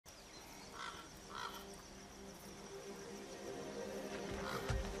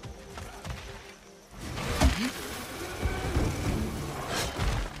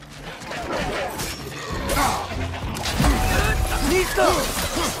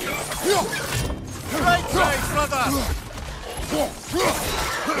Right side, brother!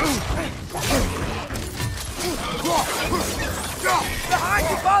 Behind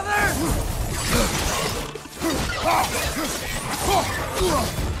you, father!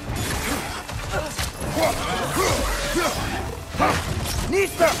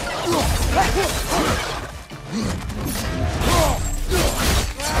 Nista!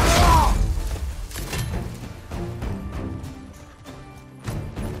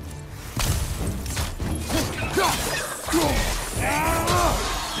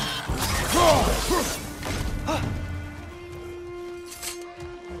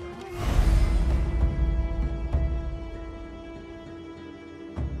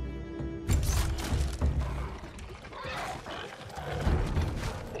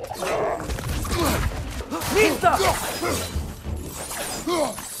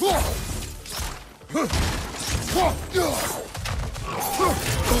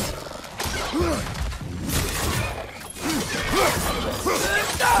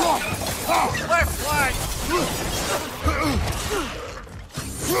 Left flank!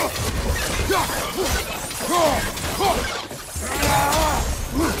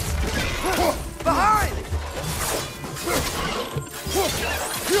 Behind!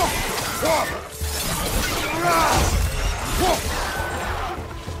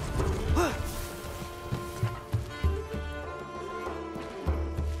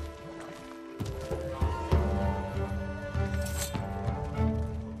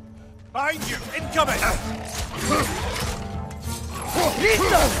 Behind you! Incoming!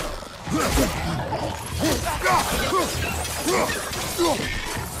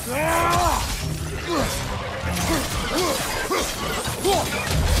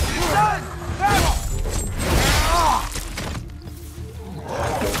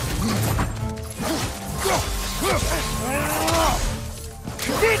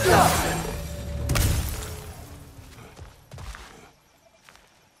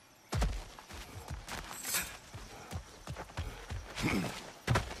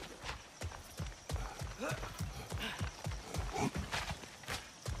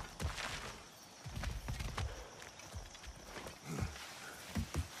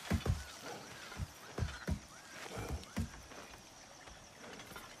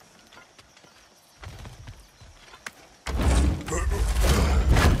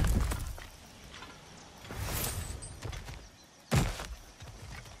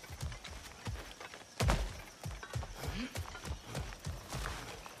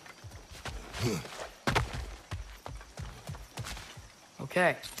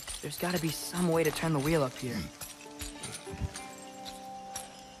 Okay, there's gotta be some way to turn the wheel up here.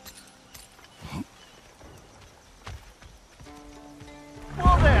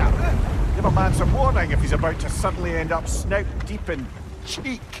 Whoa there! Give a man some warning if he's about to suddenly end up snout deep in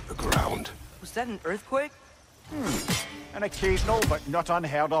cheek. The ground. Was that an earthquake? An occasional but not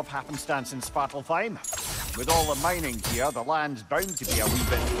unheard of happenstance in Svartalfheim. With all the mining here, the land's bound to be a wee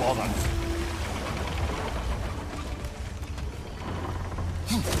bit bothered.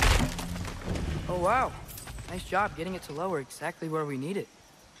 Oh wow, nice job getting it to lower exactly where we need it.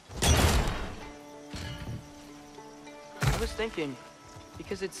 I was thinking,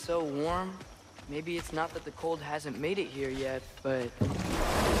 because it's so warm, maybe it's not that the cold hasn't made it here yet, but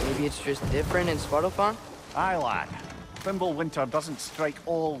maybe it's just different in Svartalfheim? Aye, lad. Thimble winter doesn't strike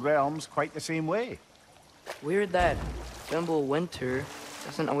all realms quite the same way. Weird that Thimble winter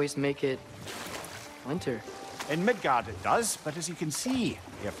doesn't always make it winter. In Midgard it does, but as you can see,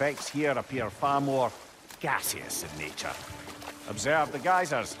 the effects here appear far more gaseous in nature. Observe the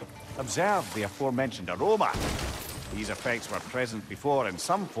geysers. Observe the aforementioned aroma. These effects were present before in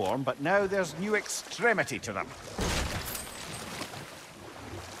some form, but now there's new extremity to them.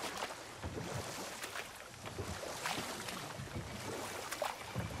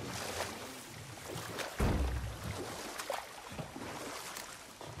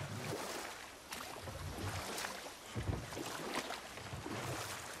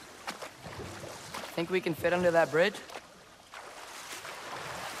 Think we can fit under that bridge?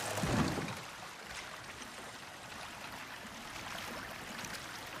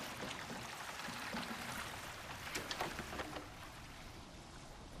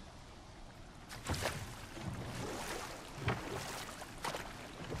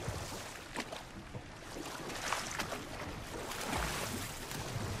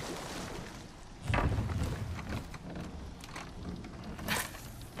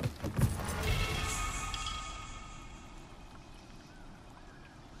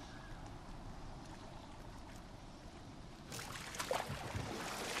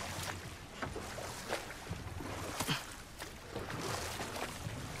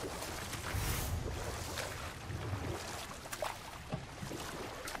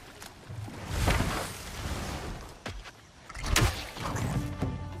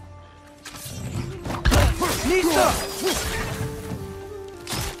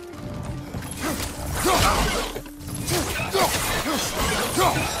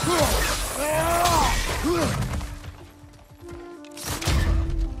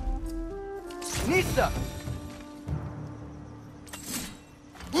 Nita!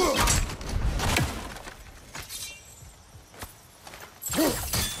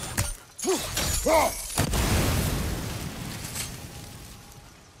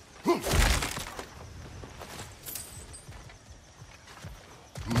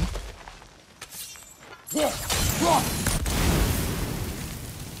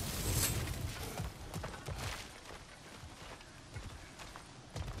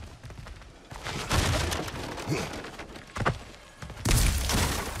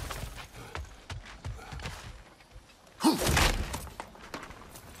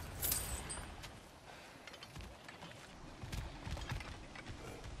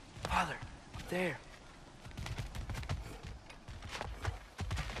 Father, up there.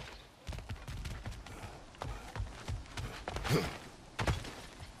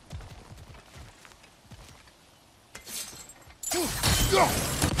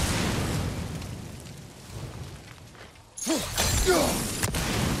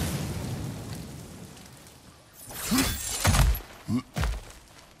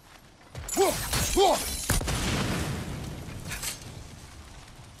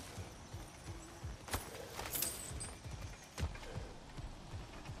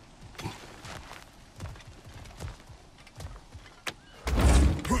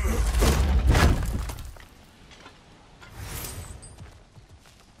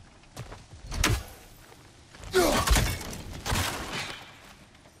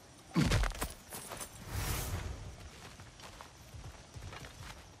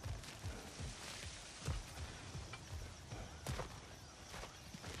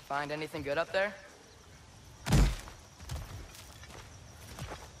 Find anything good up there?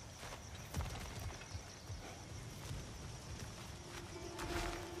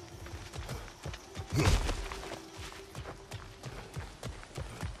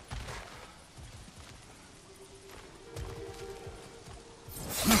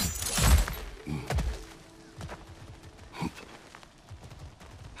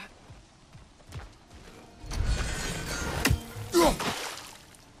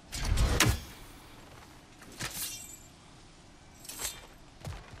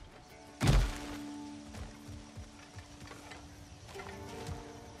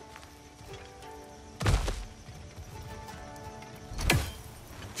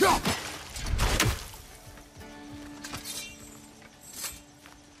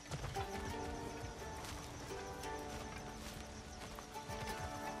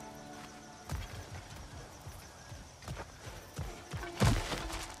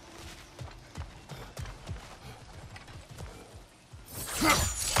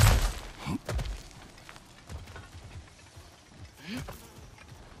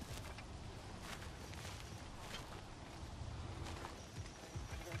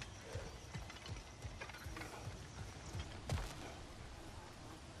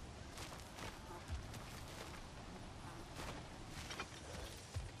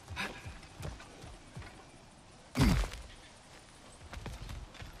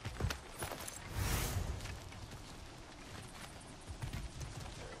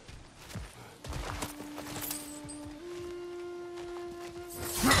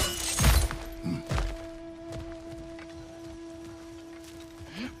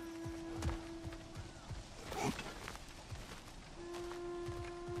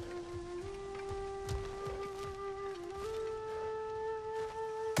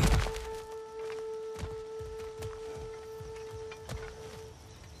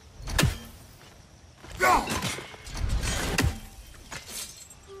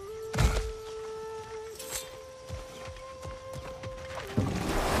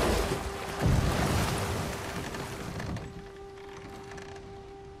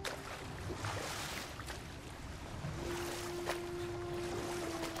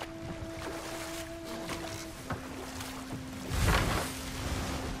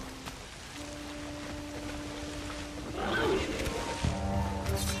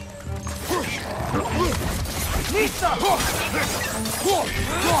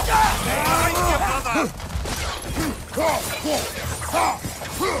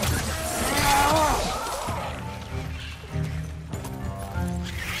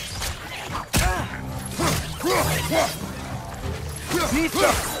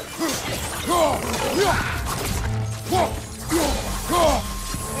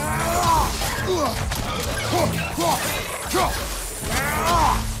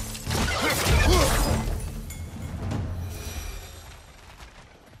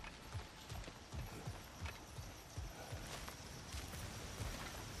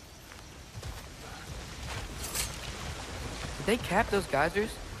 Did they cap those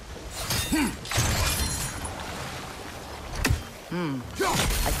geysers?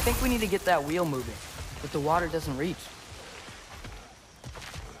 I think we need to get that wheel moving, but the water doesn't reach.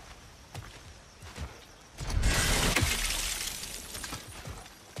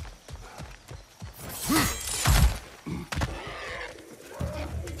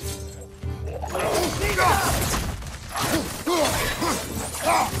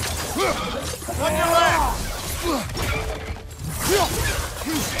 On your left!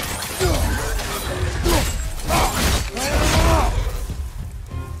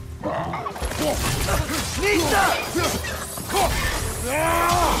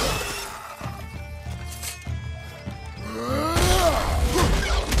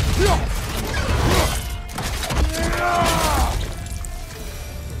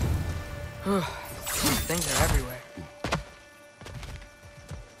 Things are everywhere.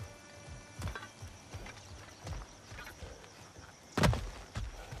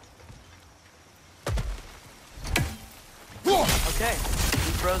 Okay,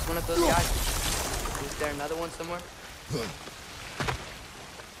 he froze one of those guys. Is there another one somewhere?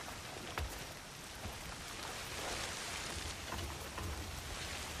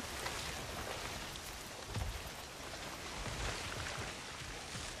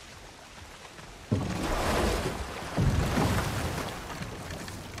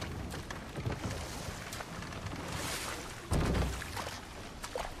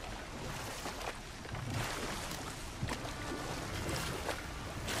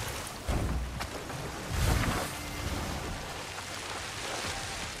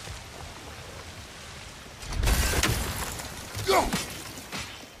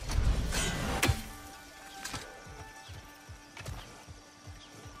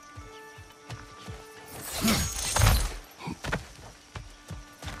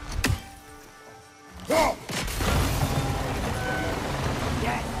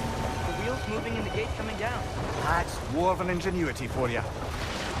 Yes! The wheel's moving and the gate's coming down. That's dwarven ingenuity for you.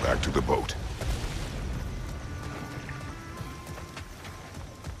 Back to the boat.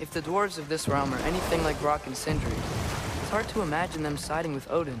 If the dwarves of this realm are anything like Rock and Sindri, it's hard to imagine them siding with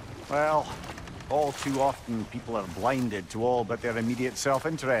Odin. Well, all too often people are blinded to all but their immediate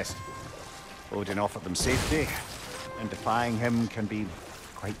self-interest. Odin offered them safety, and defying him can be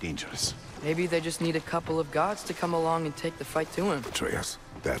quite dangerous. Maybe they just need a couple of gods to come along and take the fight to him. Atreus,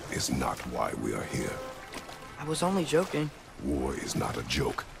 that is not why we are here. I was only joking. War is not a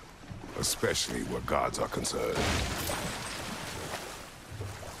joke, especially where gods are concerned.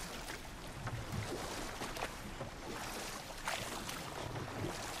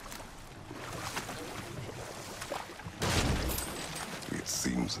 It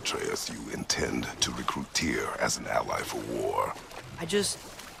seems, Atreus, you intend to recruit Tyr as an ally for war.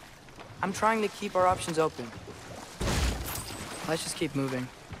 I'm trying to keep our options open. Let's just keep moving.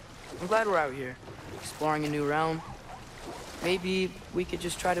 I'm glad we're out here, exploring a new realm. Maybe we could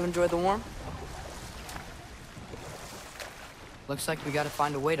just try to enjoy the warmth? Looks like we gotta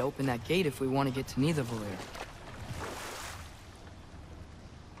find a way to open that gate if we want to get to Nidavellir.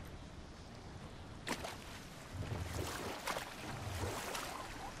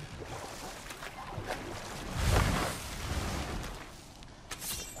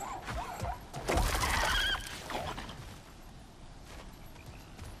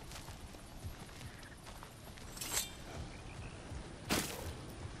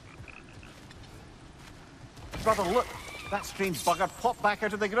 Brother, look! That strange bugger popped back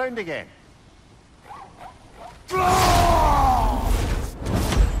out of the ground again.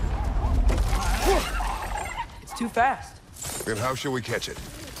 It's too fast. Then how shall we catch it?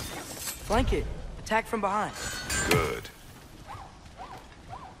 Flank it. Attack from behind. Good.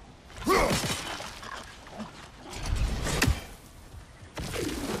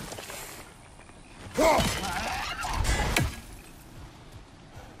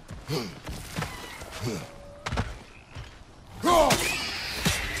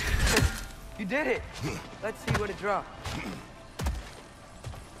 You did it! Let's see what it dropped.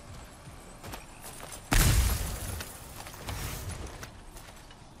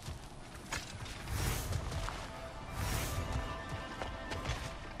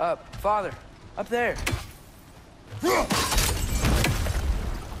 Up, father. Up there.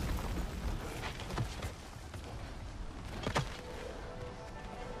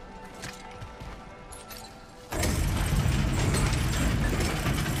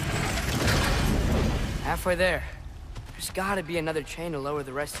 Halfway there. There's gotta be another chain to lower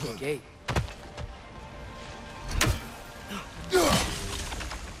the rest of the gate.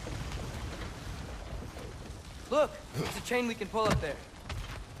 Look! There's a chain we can pull up there.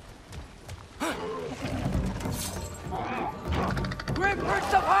 Grim,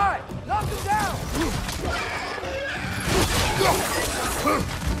 perched up high! Knock him down!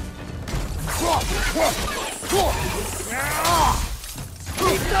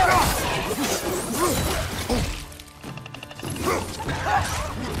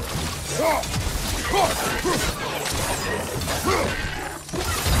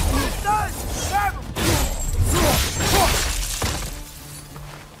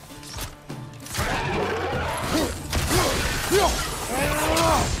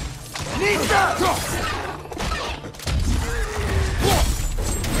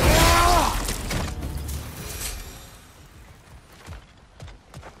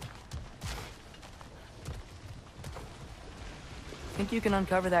 Think you can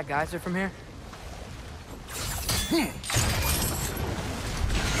uncover that geyser from here?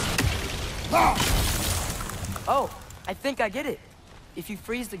 Oh, I think I get it. If you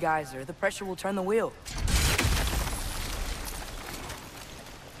freeze the geyser, the pressure will turn the wheel.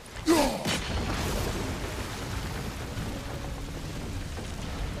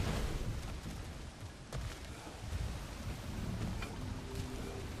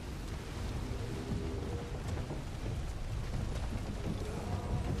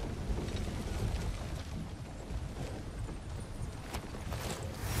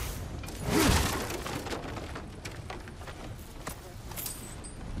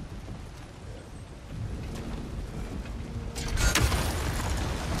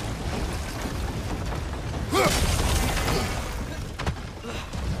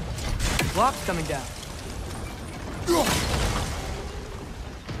 Block's coming down.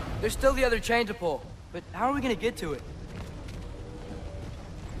 There's still the other chain to pull, but how are we gonna get to it?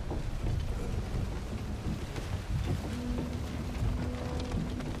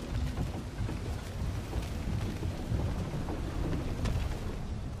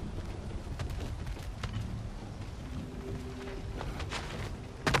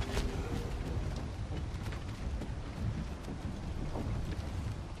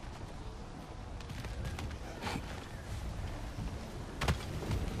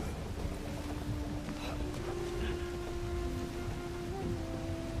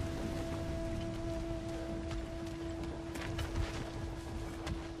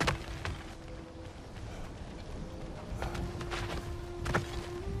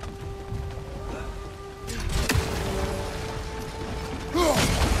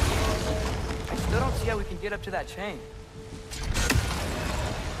 I don't see how we can get up to that chain.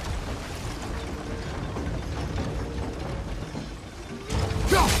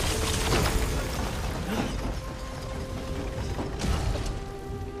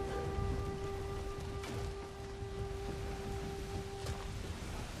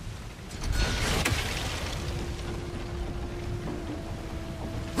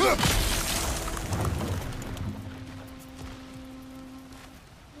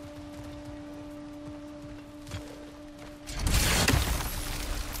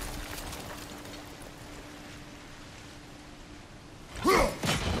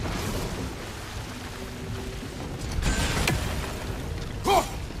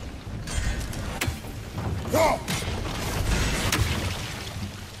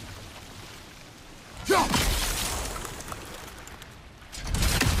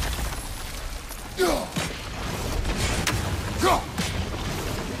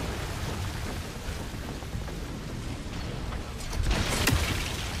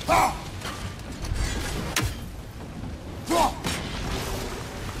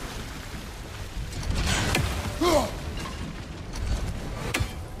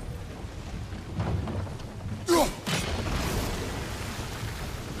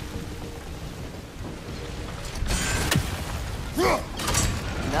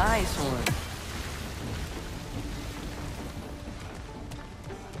 Nice one.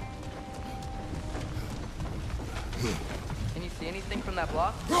 Can you see anything from that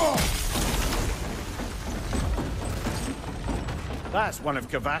block? That's one of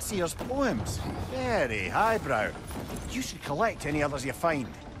Cavassier's poems. Very highbrow. You should collect any others you find.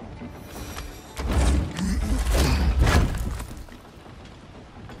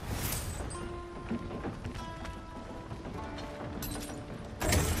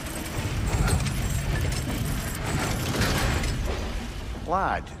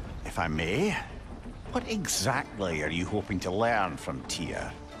 Lad, if I may, what exactly are you hoping to learn from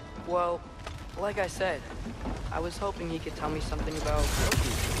Tyr? Well, like I said, I was hoping he could tell me something about Loki.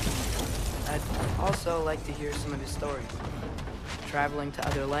 I'd also like to hear some of his stories. Traveling to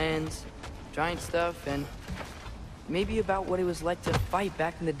other lands, giant stuff, and maybe about what it was like to fight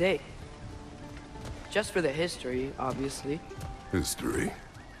back in the day. Just for the history, obviously. History?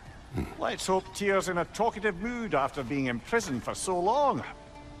 Let's hope Tyr's in a talkative mood after being imprisoned for so long.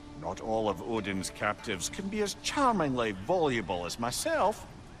 Not all of Odin's captives can be as charmingly voluble as myself.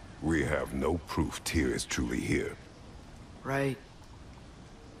 We have no proof Tyr is truly here. Right.